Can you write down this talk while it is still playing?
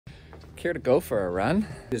Care to go for a run?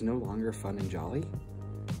 It is no longer fun and jolly.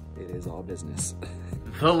 It is all business.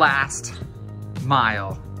 The last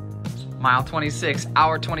mile. Mile 26,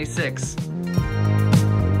 hour 26.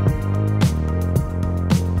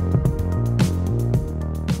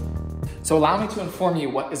 So allow me to inform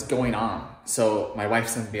you what is going on. So my wife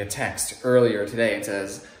sent me a text earlier today and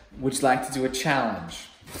says, would you like to do a challenge?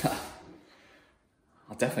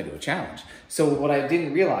 I'll definitely do a challenge. So what I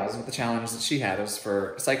didn't realize with the challenge that she had was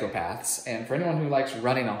for psychopaths and for anyone who likes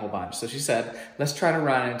running a whole bunch. So she said, let's try to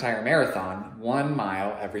run an entire marathon, 1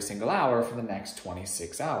 mile every single hour for the next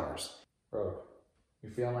 26 hours. Bro, you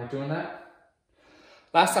feeling like doing that?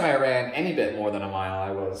 Last time I ran any bit more than a mile,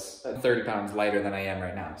 I was 30 pounds lighter than I am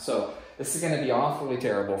right now. So this is gonna be awfully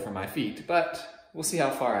terrible for my feet, but we'll see how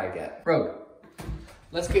far I get. Bro,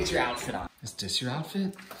 let's get your outfit on. Is this your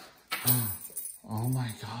outfit? Oh my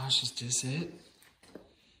gosh, is this it?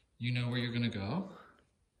 You know where you're gonna go?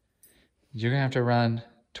 You're gonna have to run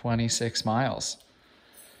 26 miles.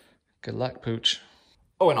 Good luck, Pooch.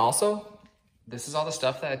 Oh, and also, this is all the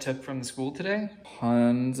stuff that I took from the school today.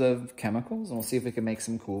 Tons of chemicals, and we'll see if we can make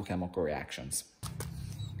some cool chemical reactions.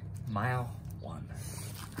 Mile 1.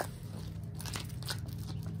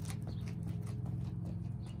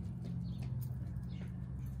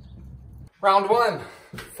 Round 1.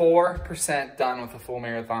 4% done with a full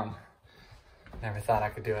marathon. Never thought I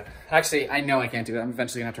could do it. Actually, I know I can't do it. I'm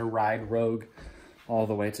eventually gonna have to ride Rogue all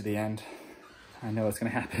the way to the end. I know it's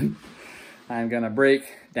gonna happen. I'm gonna break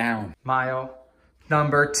down. Mile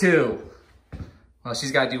number 2. Well,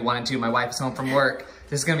 she's gotta do 1 and 2. My wife is home from work.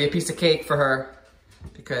 This is gonna be a piece of cake for her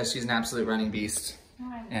because she's an absolute running beast.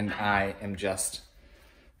 And I am just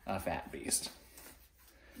a fat beast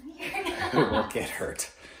who will get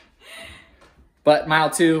hurt. But mile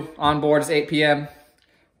 2 on board is 8 p.m.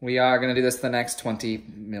 We are gonna do this the next 20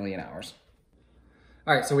 million hours.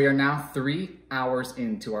 All right, so we are now 3 hours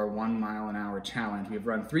into our 1 mile an hour challenge. We've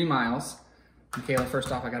run 3 miles. Michaela,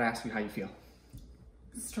 first off, I gotta ask you how you feel.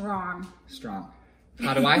 Strong. Strong.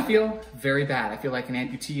 How do I feel? Very bad. I feel like an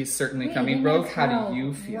amputee is certainly coming. Rogue, how do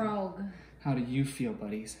you feel? Rogue. How do you feel,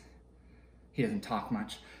 buddies? He doesn't talk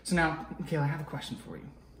much. So now, Michaela, I have a question for you.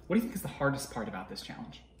 What do you think is the hardest part about this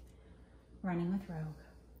challenge? Running with Rogue.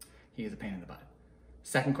 He is a pain in the butt.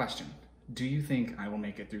 Second question. Do you think I will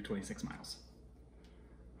make it through 26 miles?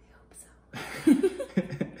 I hope so.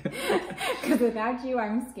 Because without you,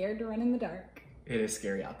 I'm scared to run in the dark. It is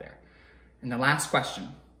scary out there. And the last question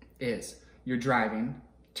is, you're driving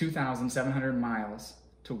 2,700 miles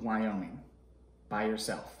to Wyoming by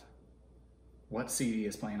yourself. What CD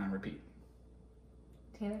is playing on repeat?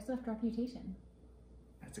 Taylor Swift Reputation.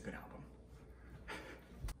 That's a good album.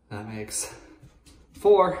 That makes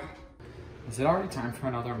 4. Is it already time for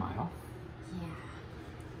another mile? Yeah.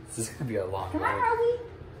 This is gonna be a long Come ride. on, Roby.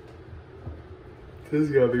 This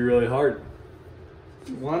is gonna be really hard.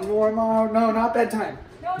 1 more mile. No, not bedtime.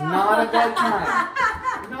 No, no. Not at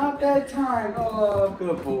bedtime. Not bedtime. Oh,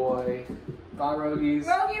 good boy. Bye, Rogies.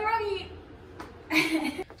 Rogy.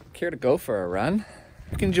 Care to go for a run?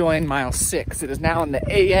 You can join mile 6. It is now in the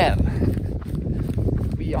AM.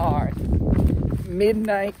 We are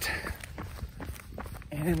midnight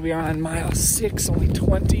and we are on mile 6. Only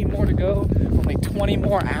 20 more to go. Only 20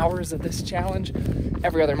 more hours of this challenge.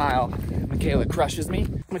 Every other mile, Michaela crushes me.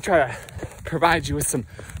 I'm gonna try to provide you with some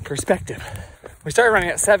perspective. We started running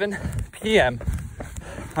at 7 p.m.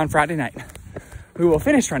 on Friday night. We will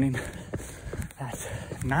finish running at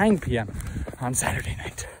 9 p.m. on Saturday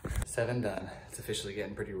night. 7 done. It's officially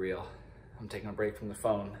getting pretty real. I'm taking a break from the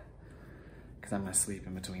phone because I'm gonna sleep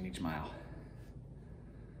in between each mile.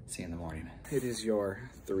 See you in the morning. It is your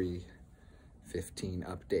 3:15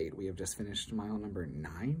 update. We have just finished mile number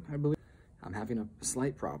 9, I believe. I'm having a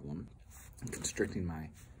slight problem constricting my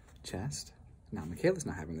chest. Now, Michaela's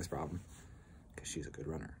not having this problem because she's a good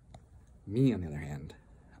runner. Me, on the other hand,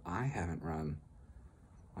 I haven't run,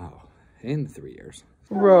 in 3 years.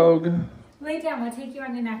 Rogue. Lay down. We'll take you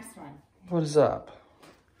on the next one. What is up?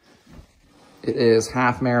 It is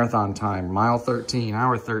half marathon time, mile 13,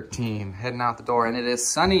 hour 13, heading out the door, and it is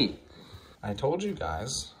sunny. I told you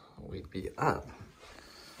guys we'd be up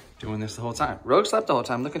doing this the whole time. Rogue slept the whole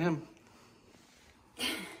time. Look at him.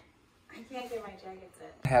 I can't get my jackets in.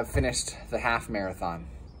 I have finished the half marathon,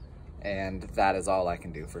 and that is all I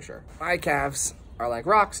can do for sure. My calves are like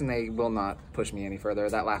rocks and they will not push me any further.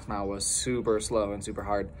 That last mile was super slow and super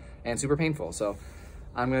hard and super painful. So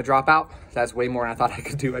I'm gonna drop out. That's way more than I thought I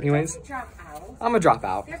could do anyways. Drop out. I'm gonna drop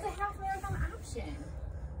out. There's a half marathon option.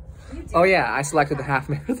 Oh yeah, I selected the half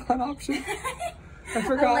marathon option. I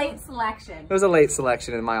forgot. A late selection. It was a late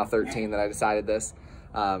selection in mile 13 that I decided this.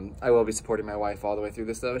 I will be supporting my wife all the way through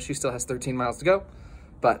this though. She still has 13 miles to go.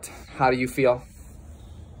 But how do you feel?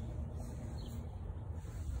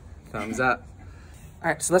 Thumbs up. All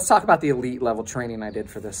right, so let's talk about the elite level training I did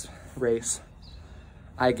for this race.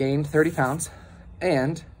 I gained 30 pounds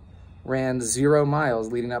and ran 0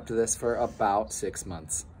 miles leading up to this for about 6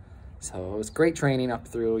 months. So it was great training up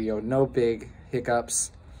through, you know, no big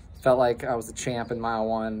hiccups. Felt like I was the champ in mile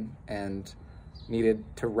 1 and needed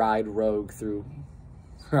to ride rogue through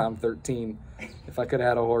around 13. If I could have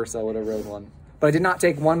had a horse, I would have rode one. But I did not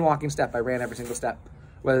take one walking step. I ran every single step,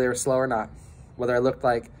 whether they were slow or not, whether I looked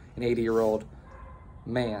like an 80-year-old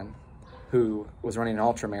man who was running an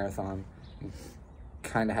ultra marathon and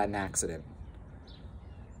kind of had an accident.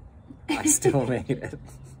 I still made it.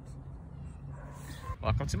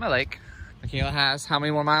 Welcome to my lake. Michaela has how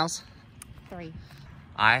many more miles? 3.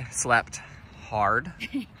 I slept hard.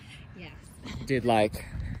 Yes. Did like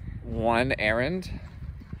 1 errand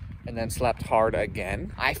and then slept hard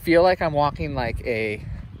again. I feel like I'm walking like a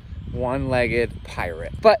one-legged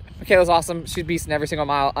pirate. But Michaela's awesome. She's beasting every single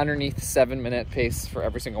mile underneath 7-minute pace for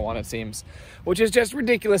every single one, it seems, which is just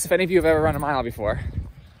ridiculous if any of you have ever run a mile before.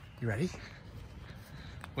 You ready?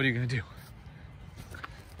 What are you gonna do?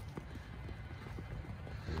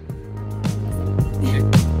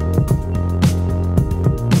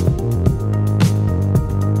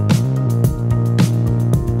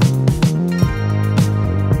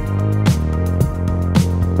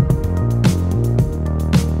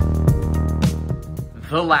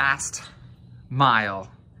 The last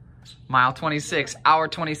mile. Mile 26, hour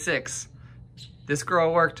 26. This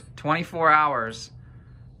girl worked 24 hours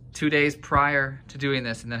 2 days prior to doing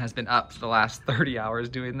this and then has been up the last 30 hours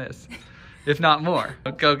doing this, if not more.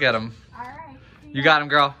 Go get him. All right. You got him,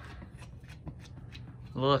 girl.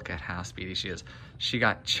 Look at how speedy she is. She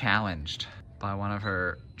got challenged by one of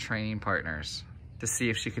her training partners to see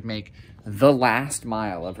if she could make the last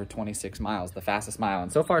mile of her 26 miles, the fastest mile.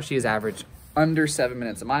 And so far she has averaged under 7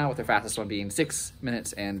 minutes a mile, with her fastest one being 6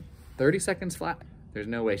 minutes and 30 seconds flat. There's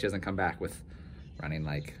no way she doesn't come back with running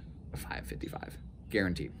like a 5:55,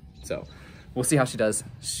 guaranteed. So we'll see how she does.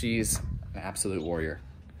 She's an absolute warrior.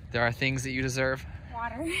 There are things that you deserve.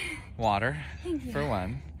 Water. Water, Thank you. for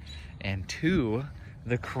 1. And 2,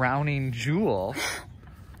 the crowning jewel,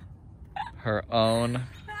 her own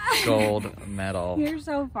gold medal You're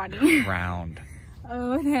so funny. round.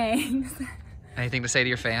 Oh, thanks. Anything to say to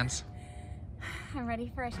your fans? I'm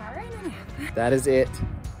ready for a shower and a nap. That is it.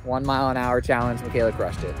 1 mile an hour challenge. Michaela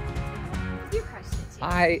crushed it. You crushed it too.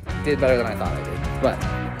 I did better than I thought I did, but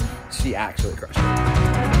she actually crushed it.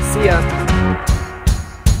 See ya.